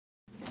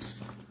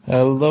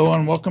Hello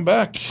and welcome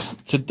back.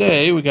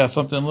 Today we got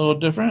something a little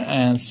different,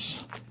 and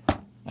it's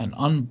an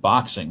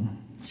unboxing.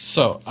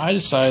 So I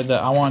decided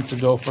that I wanted to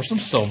go for some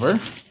silver,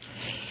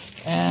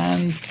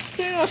 and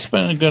I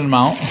spent a good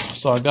amount.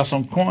 So I got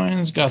some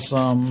coins, got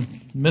some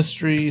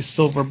mystery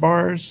silver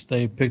bars.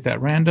 They picked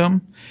at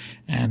random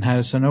and had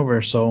it sent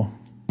over. So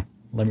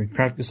let me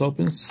crack this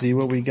open, see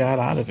what we got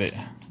out of it.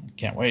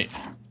 Can't wait.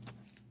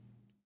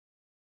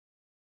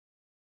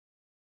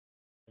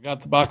 I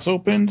got the box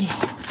opened.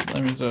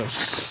 Let me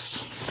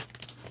just...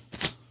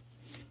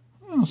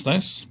 Oh, that's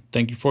nice.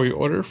 Thank you for your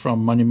order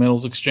from Money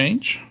Metals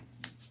Exchange.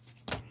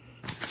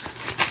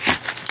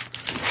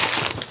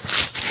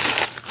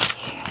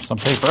 Some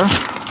paper.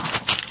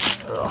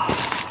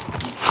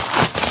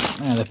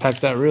 Man, they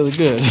packed that really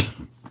good.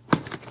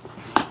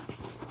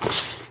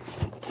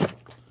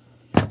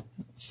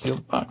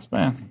 Sealed box,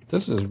 man.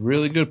 This is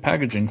really good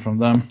packaging from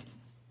them.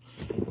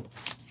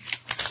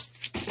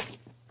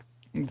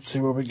 Let's see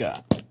what we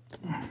got.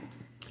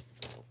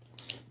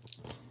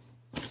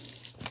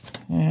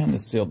 And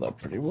it's sealed up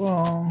pretty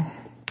well.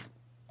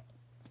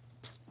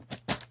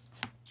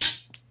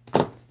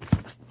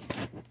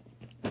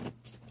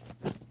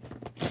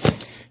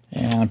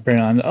 And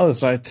apparently on the other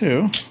side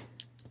too.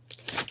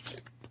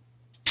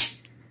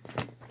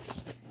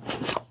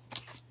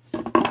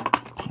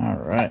 All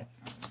right,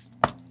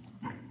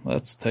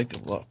 let's take a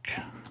look.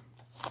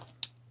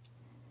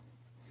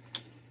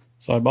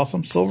 So I bought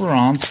some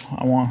silverons.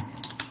 I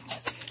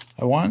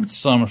want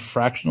some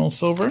fractional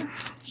silver.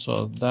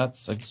 So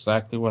that's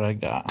exactly what I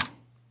got.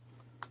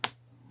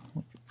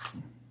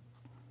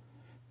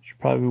 Should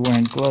probably be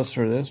wearing gloves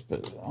for this,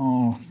 but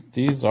oh,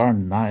 these are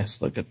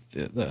nice. Look at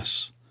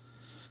this.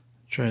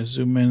 Try to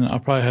zoom in. I'll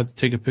probably have to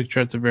take a picture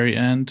at the very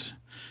end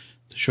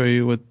to show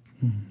you what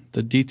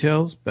the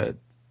details, but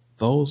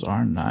those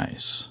are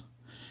nice.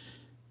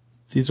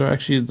 These are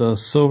actually the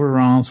silver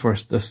rounds for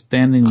the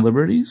Standing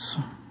Liberties.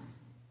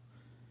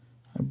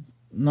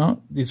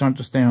 No, these aren't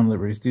the Standing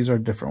Liberties. These are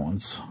different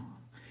ones.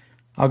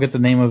 I'll get the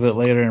name of it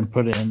later and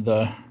put it in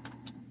the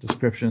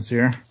descriptions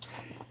here.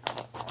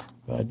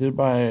 But I did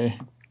buy a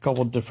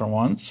couple different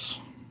ones.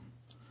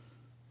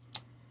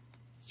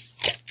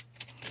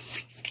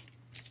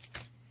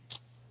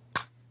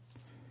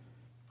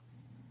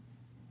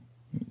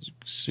 As you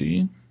can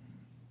see,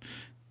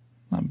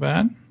 not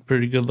bad.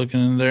 Pretty good looking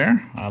in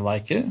there. I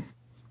like it.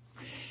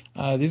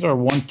 These are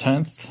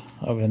 1/10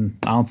 of an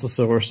ounce of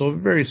silver, so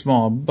very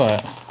small,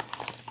 but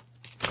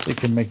they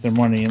can make their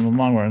money in the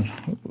long run.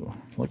 Ooh,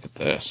 look at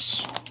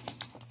this.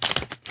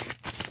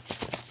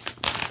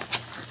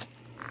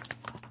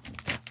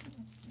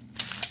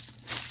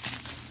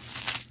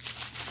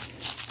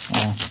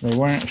 They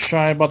weren't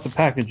shy about the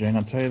packaging,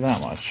 I'll tell you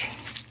that much.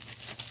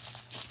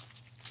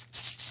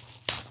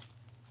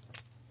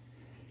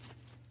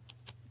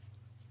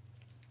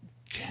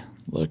 Okay,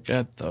 look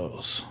at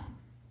those.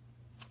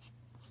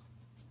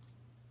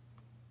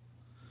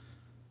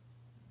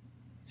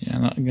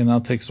 Yeah, again,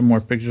 I'll take some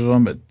more pictures of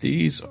them, but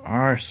these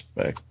are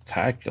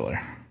spectacular.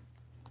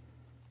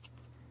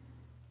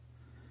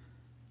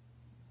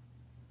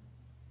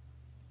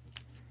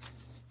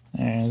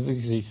 And as you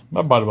can see,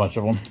 I bought a bunch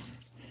of them.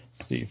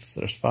 Let's see if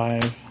there's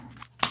 5,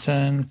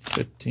 10,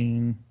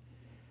 15,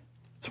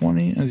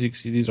 20. As you can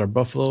see, these are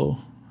buffalo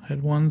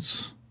head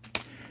ones.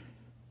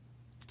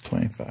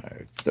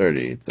 25,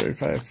 30,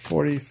 35,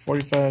 40,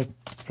 45.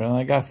 Apparently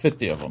I got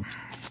 50 of them.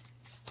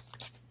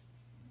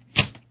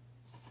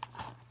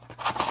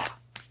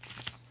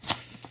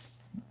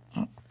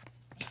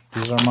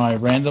 These are my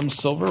random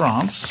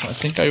silverons. I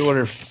think I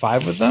ordered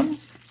 5 of them.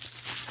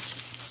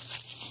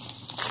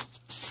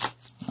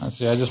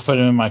 See, I just put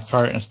them in my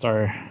cart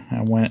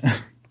and went.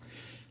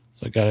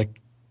 So I got a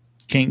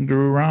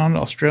kangaroo round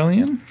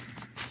Australian.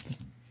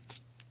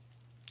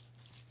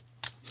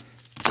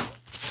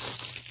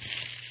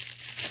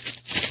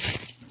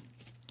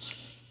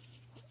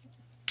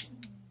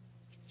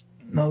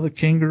 Another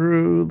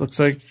kangaroo. Looks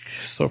like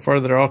so far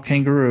they're all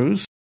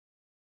kangaroos.